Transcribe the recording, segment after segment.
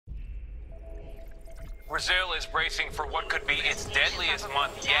Brazil is bracing for what could be its deadliest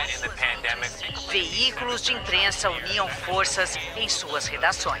month yet in the pandemic. Veículos de imprensa uniam forças em suas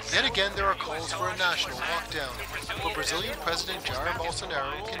redações. Yet again, there are calls for a national lockdown, but Brazilian President Jair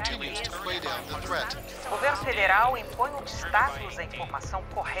Bolsonaro continues to play down the threat. O governo federal impõe obstáculos à informação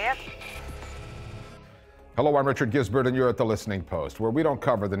correta. Hello, I'm Richard Gizbert, and you're at The Listening Post, where we don't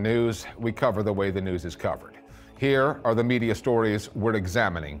cover the news, we cover the way the news is covered. Here are the media stories we're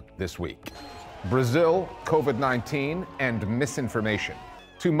examining this week. Brazil, COVID-19, and misinformation.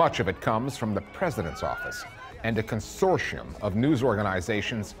 Too much of it comes from the president's office, and a consortium of news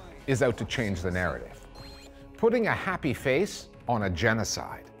organizations is out to change the narrative. Putting a happy face on a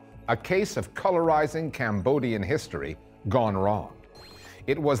genocide. A case of colorizing Cambodian history gone wrong.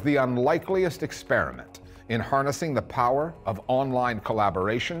 It was the unlikeliest experiment in harnessing the power of online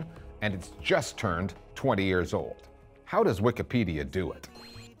collaboration, and it's just turned 20 years old. How does Wikipedia do it?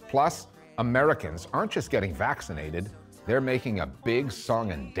 Plus, Americans aren't just getting vaccinated, they're making a big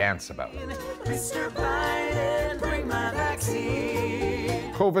song and dance about it. Mr. Biden, bring my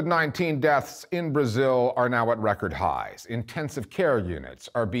vaccine. COVID-19 deaths in Brazil are now at record highs. Intensive care units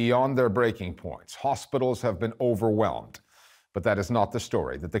are beyond their breaking points. Hospitals have been overwhelmed. But that is not the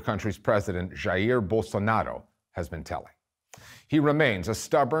story that the country's president, Jair Bolsonaro, has been telling. He remains a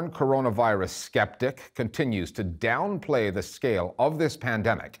stubborn coronavirus skeptic, continues to downplay the scale of this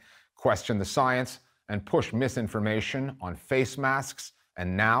pandemic, question the science, and push misinformation on face masks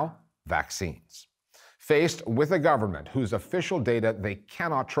and now vaccines. Faced with a government whose official data they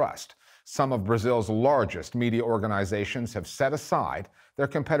cannot trust, some of Brazil's largest media organizations have set aside their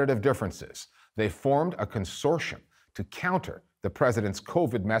competitive differences. They formed a consortium to counter the president's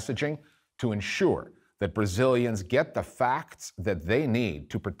COVID messaging to ensure that Brazilians get the facts that they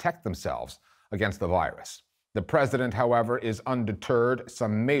need to protect themselves against the virus. The president, however, is undeterred.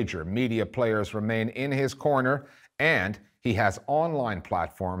 Some major media players remain in his corner, and he has online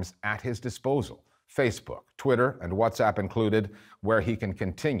platforms at his disposal, Facebook, Twitter, and WhatsApp included, where he can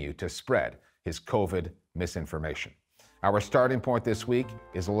continue to spread his COVID misinformation. Our starting point this week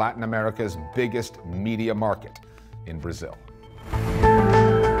is Latin America's biggest media market, in Brazil.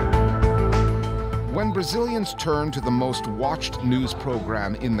 When Brazilians turn to the most watched news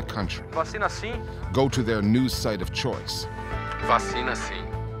program in the country, Vacina sim. go to their news site of choice, Vacina sim.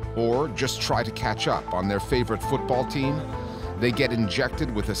 or just try to catch up on their favorite football team, they get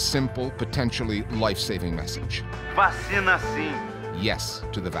injected with a simple, potentially life-saving message. Vacina sim. Yes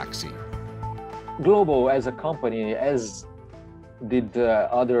to the vaccine. Globo, as a company, as did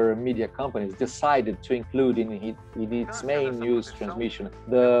other media companies, decided to include in its main news transmission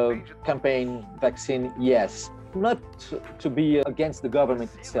the campaign Vaccine Yes, not to be against the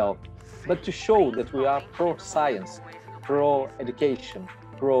government itself, but to show that we are pro-science, pro-education,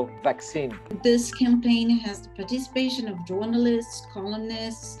 pro-vaccine. This campaign has the participation of journalists,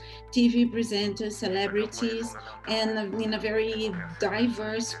 columnists, TV presenters, celebrities, and in a very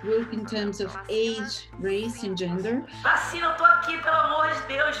diverse group in terms of age, race, and gender. Vacina, eu tô aqui, pelo amor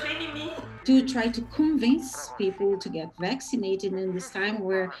de Deus, vem em mim. To try to convince people to get vaccinated in this time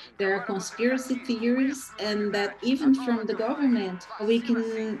where there are conspiracy theories, and that even from the government, we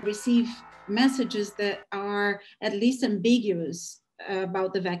can receive messages that are at least ambiguous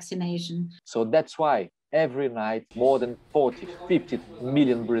about the vaccination. So that's why every night more than 40, 50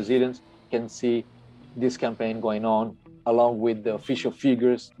 million Brazilians can see this campaign going on, along with the official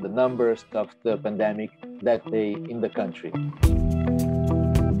figures, the numbers of the pandemic that day in the country.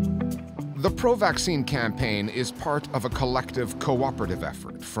 The pro-vaccine campaign is part of a collective cooperative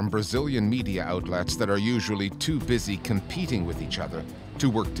effort from Brazilian media outlets that are usually too busy competing with each other to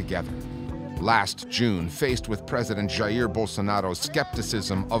work together. Last June, faced with President Jair Bolsonaro's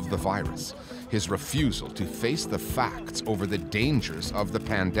skepticism of the virus, his refusal to face the facts over the dangers of the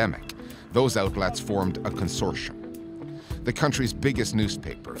pandemic, those outlets formed a consortium. The country's biggest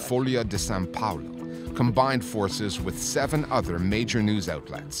newspaper, Folha de Sao Paulo, combined forces with 7 other major news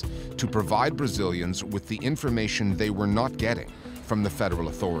outlets to provide Brazilians with the information they were not getting from the federal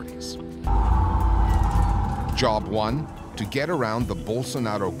authorities. Job 1, to get around the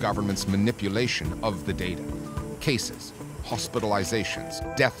Bolsonaro government's manipulation of the data. Cases, hospitalizations,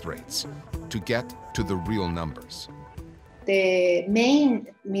 death rates, to get to the real numbers. The main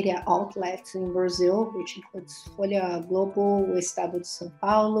media outlets in Brazil, which includes Folha, Globo, o Estado de São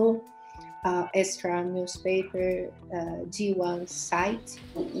Paulo, Extra newspaper, D1 site,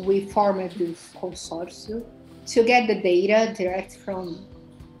 we formed this consortium to get the data direct from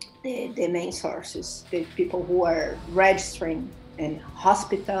the main sources, the people who are registering in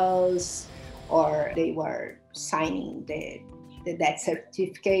hospitals, or they were signing the the death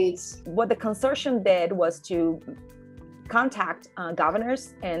certificates. What the consortium did was to contact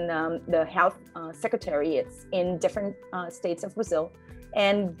governors and the health secretariats in different states of Brazil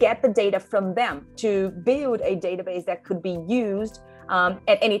and get the data from them to build a database that could be used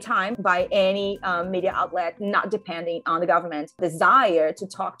at any time by any media outlet, not depending on the government's desire to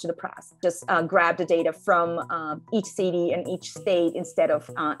talk to the press. Just grab the data from each city and each state instead of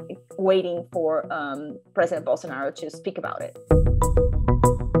waiting for President Bolsonaro to speak about it.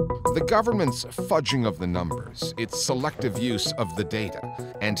 The government's fudging of the numbers, its selective use of the data,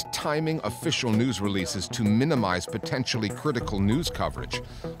 and timing official news releases to minimize potentially critical news coverage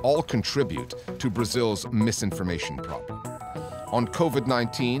all contribute to Brazil's misinformation problem. On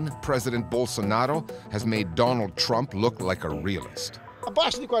COVID-19, President Bolsonaro has made Donald Trump look like a realist.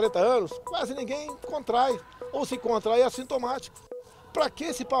 Abaixo de 40 anos, quase ninguém contrai, ou se contrai é assintomático. Para que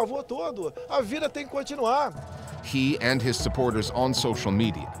esse pavor todo? A vida tem que continuar. He and his supporters on social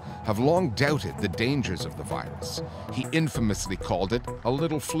media have long doubted the dangers of the virus. He infamously called it a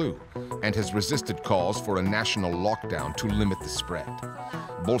little flu and has resisted calls for a national lockdown to limit the spread.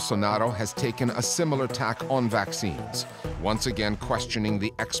 Bolsonaro has taken a similar tack on vaccines, once again questioning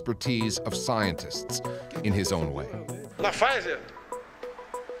the expertise of scientists in his own way. Na Pfizer,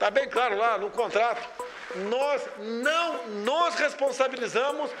 está bem claro lá no contrato, nós não nos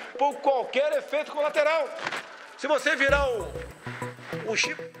responsabilizamos por qualquer efeito colateral. Se você virar o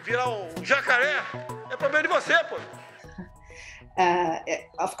chip, virar jacaré, é problema de você, pô.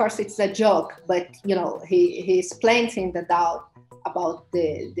 Of course, it's a joke, but you know, he's planting the doubt about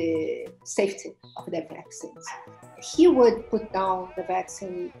the safety of the vaccines. He would put down the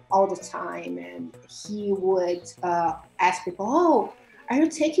vaccine all the time, and he would ask people, "Oh, are you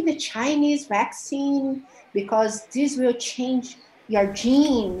taking the Chinese vaccine? Because this will change your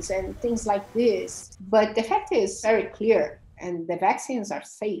genes and things like this." But the fact is very clear, and the vaccines are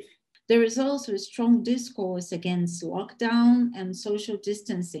safe. There is also a strong discourse against lockdown and social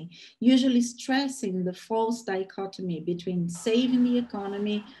distancing, usually stressing the false dichotomy between saving the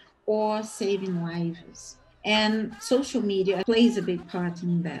economy or saving lives. And social media plays a big part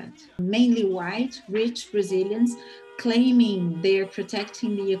in that. Mainly white, rich Brazilians claiming they're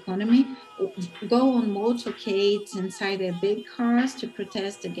protecting the economy go on motorcades inside their big cars to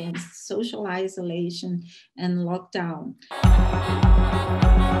protest against social isolation and lockdown.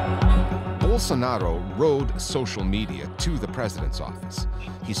 Bolsonaro rode social media to the president's office.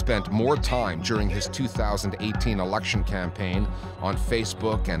 He spent more time during his 2018 election campaign on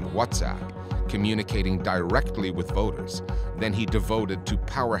Facebook and WhatsApp, communicating directly with voters, than he devoted to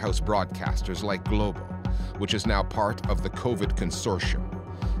powerhouse broadcasters like Globo, which is now part of the COVID consortium.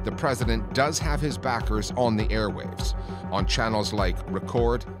 The president does have his backers on the airwaves, on channels like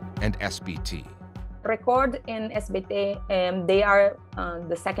Record and SBT. Record and SBT, they are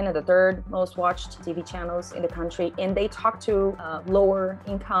the second and the third most watched TV channels in the country, and they talk to lower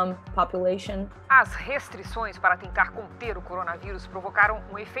income population. As restrições para tentar conter o coronavírus provocaram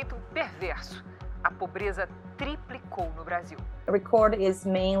efeito perverso. A pobreza triplicou no Brasil. Record is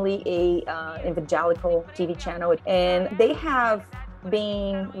mainly a evangelical TV channel, and they have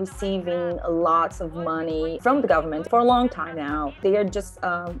been receiving lots of money from the government for a long time now. They are just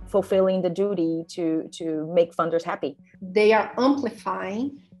fulfilling the duty to make funders happy. They are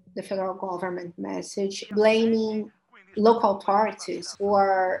amplifying the federal government message, blaming local authorities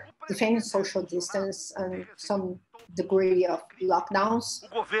for defending social distance and some degree of lockdowns.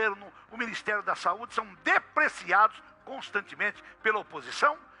 O governo, o Ministério da Saúde são depreciados constantemente pela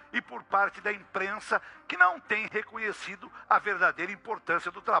oposição e por parte da imprensa, que não tem reconhecido a verdadeira importância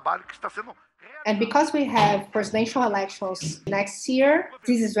do trabalho que está sendo realizado. And because we have presidential elections next year,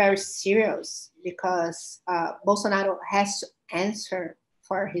 this is very serious because Bolsonaro has to answer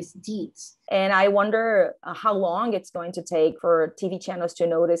for his deeds. And I wonder how long it's going to take for TV channels to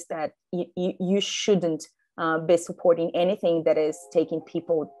notice that you shouldn't be supporting anything that is taking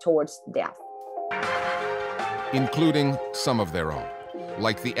people towards death. Including some of their own,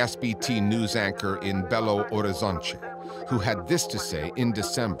 like the SBT news anchor in Belo Horizonte, who had this to say in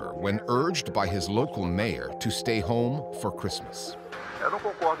December when urged by his local mayor to stay home for Christmas. Eu não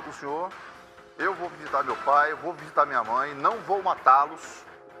concordo com o senhor. Eu vou visitar meu pai, vou visitar minha mãe, não vou matá-los.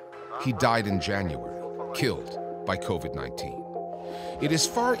 He died in January, killed by COVID-19. It is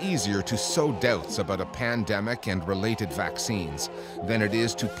far easier to sow doubts about a pandemic and related vaccines than it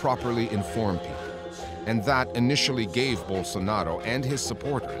is to properly inform people. And that initially gave Bolsonaro and his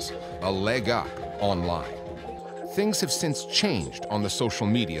supporters a leg up online. Things have since changed on the social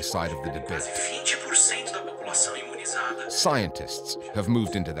media side of the debate. Scientists have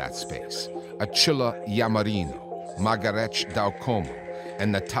moved into that space. Achilla Yamarino, Margaret Daucomo,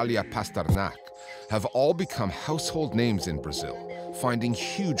 and Natalia Pasternak have all become household names in Brazil, finding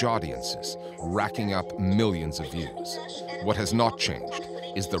huge audiences, racking up millions of views. What has not changed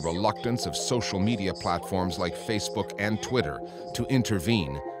is the reluctance of social media platforms like Facebook and Twitter to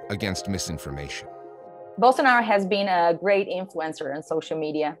intervene against misinformation. Bolsonaro has been a great influencer on social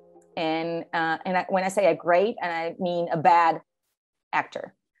media. And when I say a great, and I mean a bad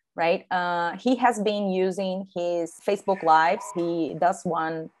actor, right? He has been using his Facebook Lives. He does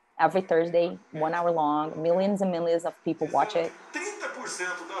one every Thursday, 1 hour long, millions and millions of people watch it.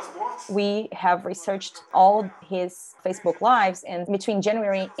 We have researched all his Facebook Lives, and between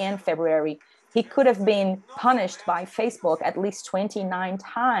January and February, he could have been punished by Facebook at least 29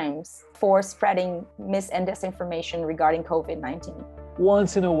 times for spreading mis and disinformation regarding COVID-19.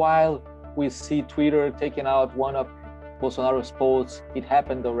 Once in a while, we see Twitter taking out one of Bolsonaro's posts. It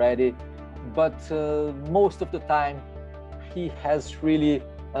happened already, but most of the time, he has really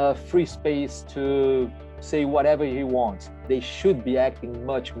free space to say whatever he wants. They should be acting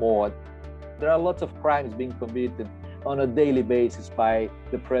much more. There are lots of crimes being committed on a daily basis by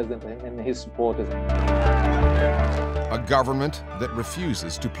the president and his supporters. A government that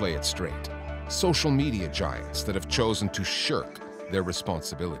refuses to play it straight. Social media giants that have chosen to shirk their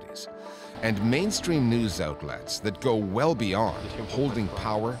responsibilities. And mainstream news outlets that go well beyond holding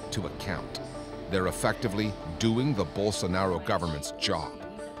power to account. They're effectively doing the Bolsonaro government's job,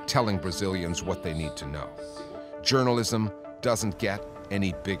 telling Brazilians what they need to know. Journalism doesn't get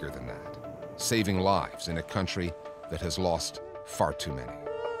any bigger than that, saving lives in a country that has lost far too many.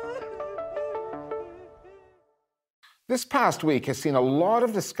 This past week has seen a lot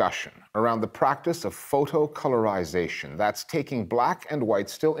of discussion around the practice of photo-colorization. That's taking black and white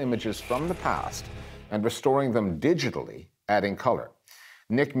still images from the past and restoring them digitally, adding color.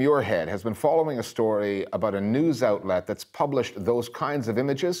 Nick Muirhead has been following a story about a news outlet that's published those kinds of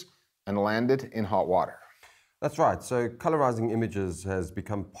images and landed in hot water. That's right. So colorizing images has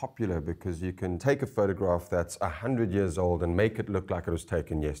become popular because you can take a photograph that's 100 years old and make it look like it was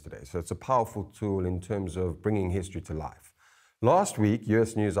taken yesterday. So it's a powerful tool in terms of bringing history to life. Last week,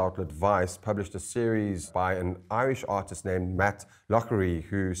 US news outlet Vice published a series by an Irish artist named Matt Loughery,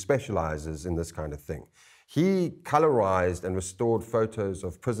 who specializes in this kind of thing. He colorized and restored photos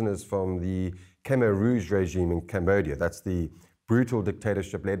of prisoners from the Khmer Rouge regime in Cambodia. That's the brutal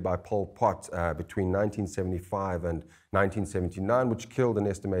dictatorship led by Pol Pot between 1975 and 1979, which killed an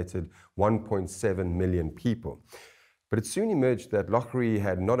estimated 1.7 million people. But it soon emerged that Loughery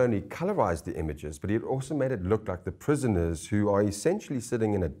had not only colorized the images, but he had also made it look like the prisoners, who are essentially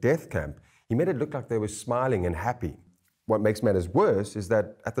sitting in a death camp, he made it look like they were smiling and happy. What makes matters worse is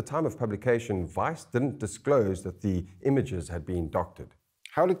that at the time of publication, Vice didn't disclose that the images had been doctored.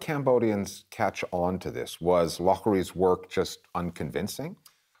 How did Cambodians catch on to this? Was Loughery's work just unconvincing?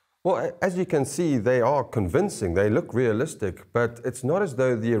 Well, as you can see, they are convincing. They look realistic, but it's not as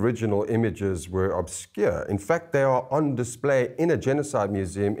though the original images were obscure. In fact, they are on display in a genocide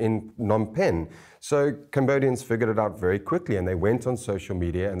museum in Phnom Penh. So Cambodians figured it out very quickly, and they went on social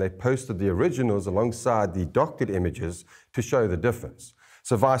media and they posted the originals alongside the doctored images to show the difference.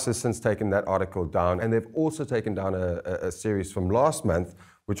 So Vice has since taken that article down, and they've also taken down a series from last month,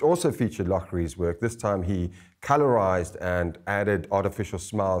 which also featured Loughery's work. This time he colorized and added artificial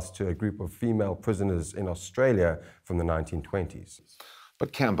smiles to a group of female prisoners in Australia from the 1920s.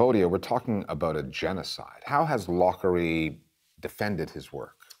 But Cambodia, we're talking about a genocide. How has Loughery defended his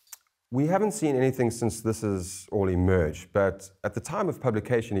work? We haven't seen anything since this has all emerged, but at the time of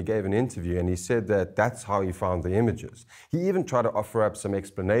publication, he gave an interview and he said that that's how he found the images. He even tried to offer up some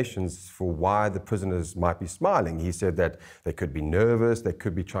explanations for why the prisoners might be smiling. He said that they could be nervous, they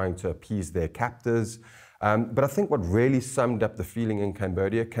could be trying to appease their captors. But I think what really summed up the feeling in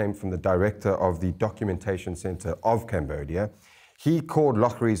Cambodia came from the director of the Documentation Center of Cambodia. He called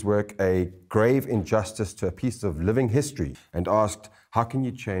Loughery's work a grave injustice to a piece of living history and asked, how can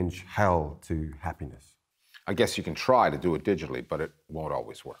you change hell to happiness? I guess you can try to do it digitally, but it won't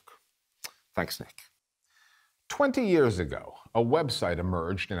always work. Thanks, Nick. 20 years ago, a website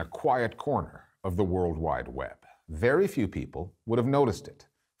emerged in a quiet corner of the World Wide Web. Very few people would have noticed it.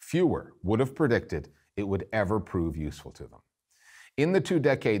 Fewer would have predicted it would ever prove useful to them. In the 2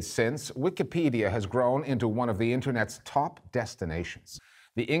 decades since, Wikipedia has grown into one of the internet's top destinations.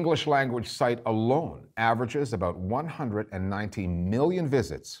 The English language site alone averages about 190 million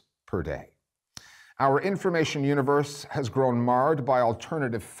visits per day. Our information universe has grown marred by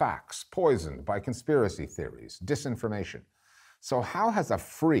alternative facts, poisoned by conspiracy theories, disinformation. So how has a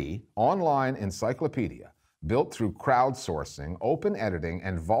free online encyclopedia built through crowdsourcing, open editing,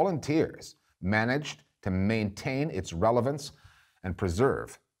 and volunteers managed to maintain its relevance and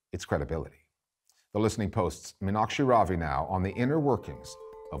preserve its credibility. The Listening Post's Meenakshi Ravi now on the inner workings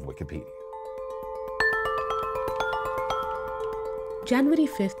of Wikipedia. January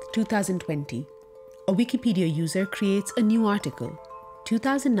 5th, 2020, a Wikipedia user creates a new article,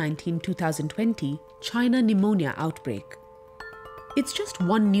 2019-2020 China Pneumonia Outbreak. It's just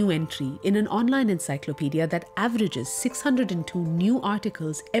one new entry in an online encyclopedia that averages 602 new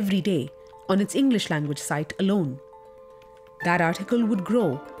articles every day on its English language site alone. That article would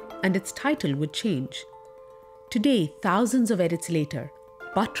grow and its title would change. Today, thousands of edits later,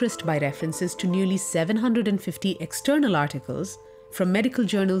 buttressed by references to nearly 750 external articles, from medical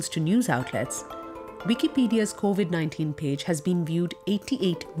journals to news outlets, Wikipedia's COVID-19 page has been viewed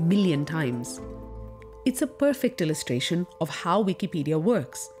 88 million times. It's a perfect illustration of how Wikipedia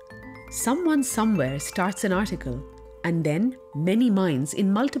works. Someone somewhere starts an article, and then many minds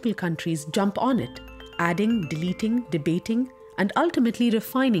in multiple countries jump on it, adding, deleting, debating, and ultimately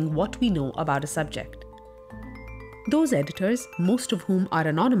refining what we know about a subject. Those editors, most of whom are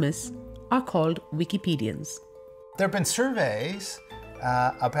anonymous, are called Wikipedians. There have been surveys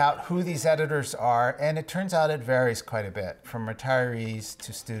about who these editors are, and it turns out it varies quite a bit, from retirees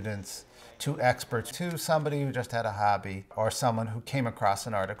to students to experts to somebody who just had a hobby or someone who came across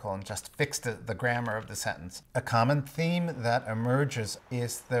an article and just fixed the grammar of the sentence. A common theme that emerges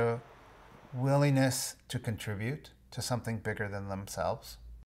is the willingness to contribute to something bigger than themselves.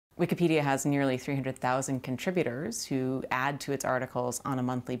 Wikipedia has nearly 300,000 contributors who add to its articles on a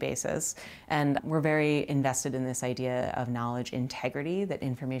monthly basis. And we're very invested in this idea of knowledge integrity, that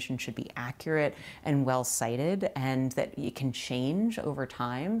information should be accurate and well cited, and that it can change over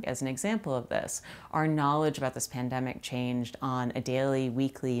time. As an example of this, our knowledge about this pandemic changed on a daily,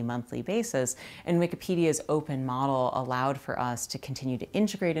 weekly, monthly basis, and Wikipedia's open model allowed for us to continue to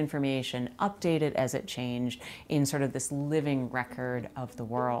integrate information, update it as it changed, in sort of this living record of the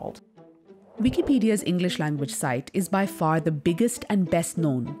world. Wikipedia's English language site is by far the biggest and best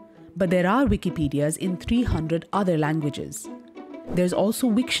known, but there are Wikipedias in 300 other languages. There's also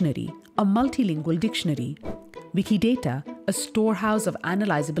Wiktionary, a multilingual dictionary, Wikidata, a storehouse of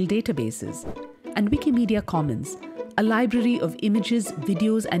analyzable databases, and Wikimedia Commons, a library of images,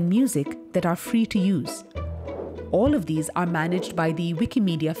 videos, and music that are free to use. All of these are managed by the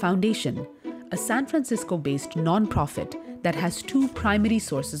Wikimedia Foundation, a San Francisco-based nonprofit that has two primary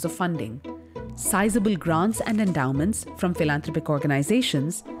sources of funding: sizable grants and endowments from philanthropic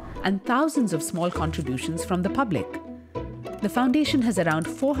organizations and thousands of small contributions from the public. The foundation has around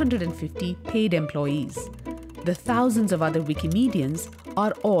 450 paid employees. The thousands of other Wikimedians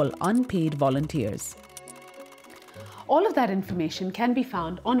are all unpaid volunteers. All of that information can be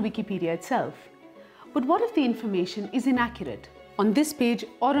found on Wikipedia itself. But what if the information is inaccurate, on this page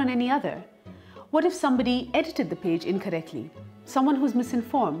or on any other? What if somebody edited the page incorrectly, someone who's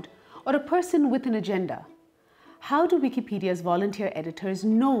misinformed, or a person with an agenda? How do Wikipedia's volunteer editors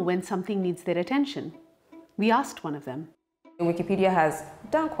know when something needs their attention? We asked one of them. Wikipedia has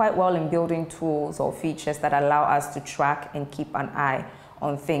done quite well in building tools or features that allow us to track and keep an eye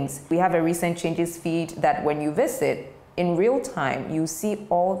on things. We have a recent changes feed that when you visit, in real time, you see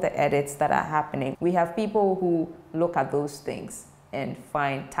all the edits that are happening. We have people who look at those things and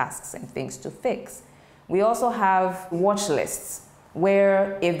find tasks and things to fix. We also have watch lists,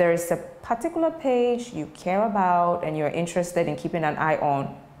 where if there is a particular page you care about and you're interested in keeping an eye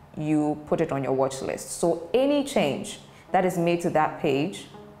on, you put it on your watch list. So any change that is made to that page,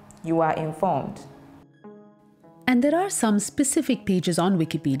 you are informed. And there are some specific pages on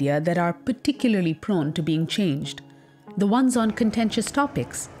Wikipedia that are particularly prone to being changed. The ones on contentious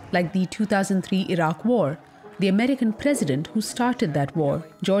topics, like the 2003 Iraq War, the American president who started that war,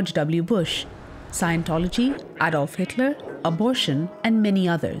 George W. Bush, Scientology, Adolf Hitler, abortion, and many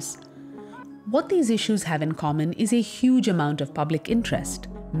others. What these issues have in common is a huge amount of public interest,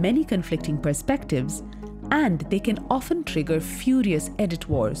 many conflicting perspectives, and they can often trigger furious edit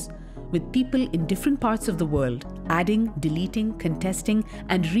wars, with people in different parts of the world adding, deleting, contesting,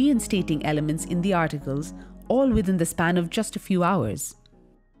 and reinstating elements in the articles, all within the span of just a few hours.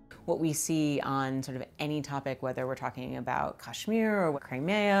 What we see on sort of any topic, whether we're talking about Kashmir or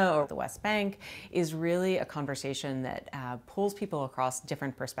Crimea or the West Bank, is really a conversation that pulls people across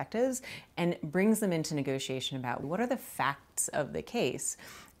different perspectives and brings them into negotiation about what are the facts of the case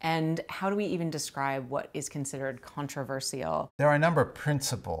and how do we even describe what is considered controversial. There are a number of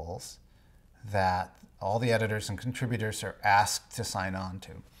principles that all the editors and contributors are asked to sign on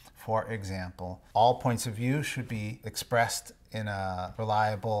to. For example, all points of view should be expressed in a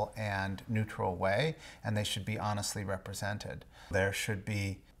reliable and neutral way, and they should be honestly represented. There should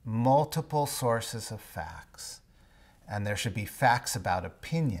be multiple sources of facts, and there should be facts about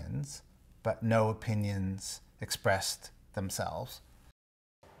opinions, but no opinions expressed themselves.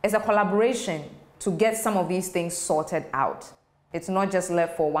 It's a collaboration to get some of these things sorted out. It's not just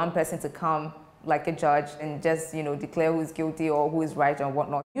left for one person to come like a judge and just, declare who is guilty or who is right and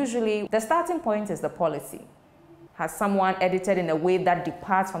whatnot. Usually, the starting point is the policy. Has someone edited in a way that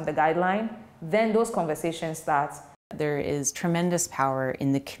departs from the guideline? Then those conversations start. There is tremendous power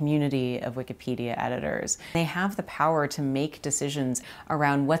in the community of Wikipedia editors. They have the power to make decisions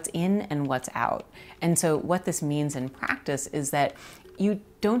around what's in and what's out. And so what this means in practice is that you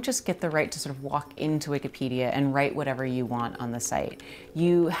don't just get the right to sort of walk into Wikipedia and write whatever you want on the site.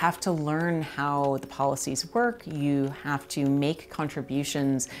 You have to learn how the policies work. You have to make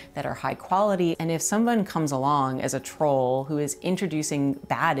contributions that are high quality. And if someone comes along as a troll who is introducing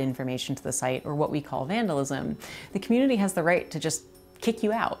bad information to the site, or what we call vandalism, the community has the right to just kick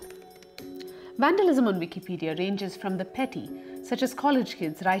you out. Vandalism on Wikipedia ranges from the petty, such as college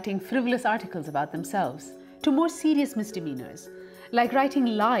kids writing frivolous articles about themselves, to more serious misdemeanors, like writing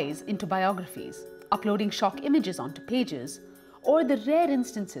lies into biographies, uploading shock images onto pages, or the rare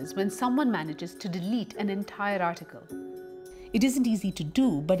instances when someone manages to delete an entire article. It isn't easy to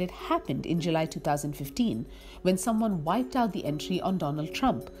do, but it happened in July 2015 when someone wiped out the entry on Donald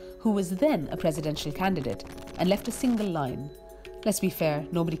Trump, who was then a presidential candidate, and left a single line. Let's be fair,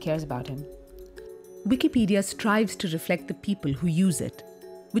 nobody cares about him. Wikipedia strives to reflect the people who use it,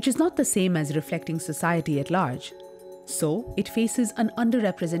 which is not the same as reflecting society at large. So, it faces an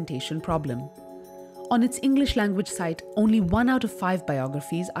underrepresentation problem. On its English language site, only 1 out of 5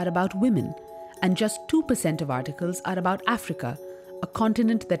 biographies are about women, and just 2% of articles are about Africa, a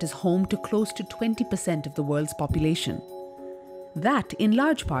continent that is home to close to 20% of the world's population. That, in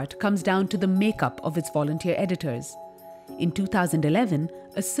large part, comes down to the makeup of its volunteer editors. In 2011,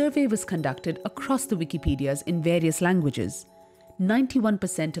 a survey was conducted across the Wikipedias in various languages.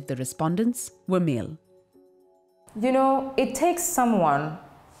 91% of the respondents were male. It takes someone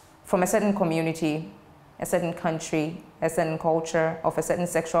from a certain community, a certain country, a certain culture, of a certain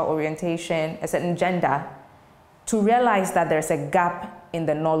sexual orientation, a certain gender, to realize that there's a gap in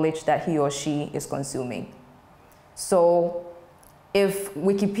the knowledge that he or she is consuming. So if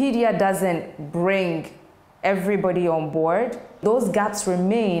Wikipedia doesn't bring everybody on board, those gaps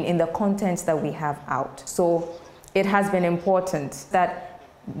remain in the content that we have out. So it has been important that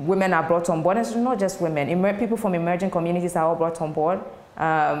women are brought on board, and it's not just women. People from emerging communities are all brought on board.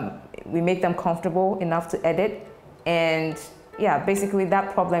 We make them comfortable enough to edit, and basically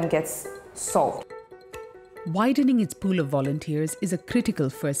that problem gets solved. Widening its pool of volunteers is a critical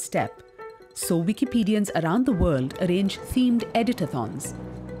first step. So Wikipedians around the world arrange themed editathons,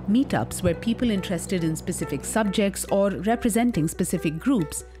 meetups where people interested in specific subjects or representing specific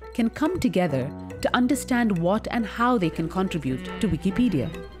groups can come together to understand what and how they can contribute to Wikipedia.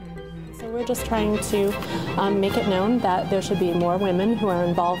 So we're just trying to make it known that there should be more women who are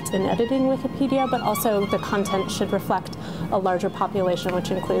involved in editing Wikipedia, but also the content should reflect a larger population, which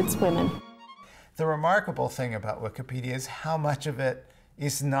includes women. The remarkable thing about Wikipedia is how much of it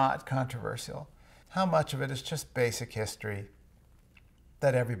is not controversial. How much of it is just basic history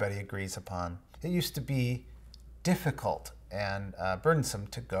that everybody agrees upon. It used to be difficult and burdensome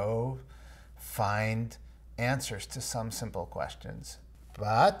to go find answers to some simple questions.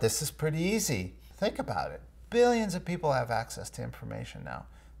 But this is pretty easy. Think about it. Billions of people have access to information now.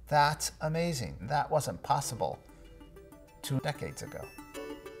 That's amazing. That wasn't possible 2 decades ago.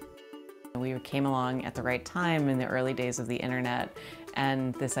 We came along at the right time in the early days of the internet,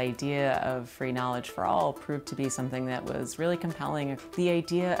 and this idea of free knowledge for all proved to be something that was really compelling. The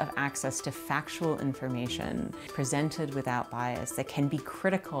idea of access to factual information presented without bias that can be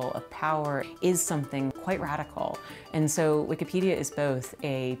critical of power is something quite radical. And so Wikipedia is both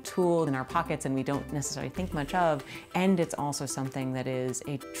a tool in our pockets and we don't necessarily think much of, and it's also something that is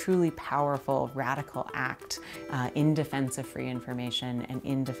a truly powerful, radical act in defense of free information and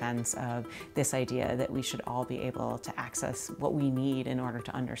in defense of this idea that we should all be able to access what we need in order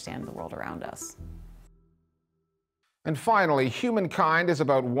to understand the world around us. And finally, humankind is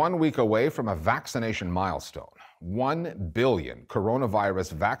about 1 week away from a vaccination milestone. 1 billion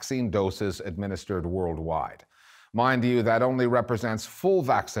coronavirus vaccine doses administered worldwide. Mind you, that only represents full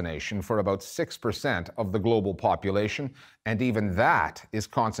vaccination for about 6% of the global population, and even that is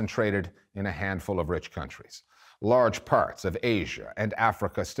concentrated in a handful of rich countries. Large parts of Asia and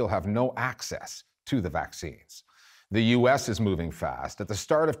Africa still have no access to the vaccines. The US is moving fast. At the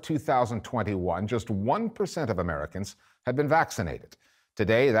start of 2021, just 1% of Americans had been vaccinated.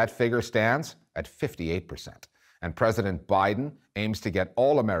 Today, that figure stands at 58%. And President Biden aims to get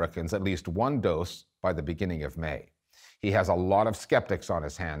all Americans at least one dose by the beginning of May. He has a lot of skeptics on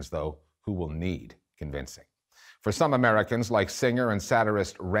his hands, though, who will need convincing. For some Americans, like singer and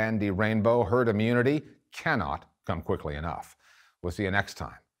satirist Randy Rainbow, herd immunity cannot come quickly enough. We'll see you next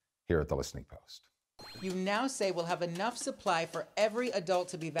time here at The Listening Post. You now say we'll have enough supply for every adult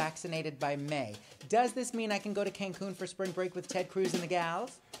to be vaccinated by May. Does this mean I can go to Cancun for spring break with Ted Cruz and the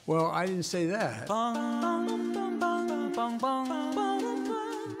gals? Well, I didn't say that.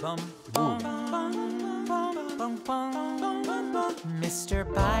 Mr.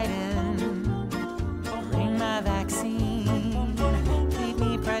 Biden, bring my vaccine. Keep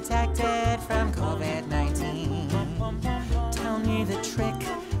me protected from COVID-19. Tell me the trick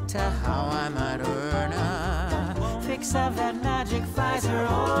to how I might earn a fix of that magic Pfizer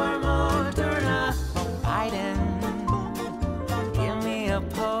or Moderna. Biden, give me a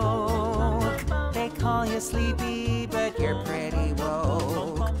poke. They call you sleepy, but you're pretty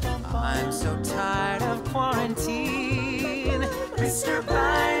woke. I'm so tired of quarantine. Mr.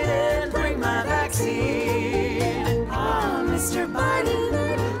 Biden, bring my vaccine. Oh, Mr.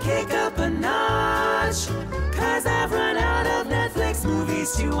 Biden, kick up a notch. 'Cause I've run out of Netflix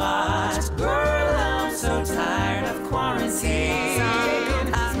movies to watch. Girl, I'm so tired of quarantine.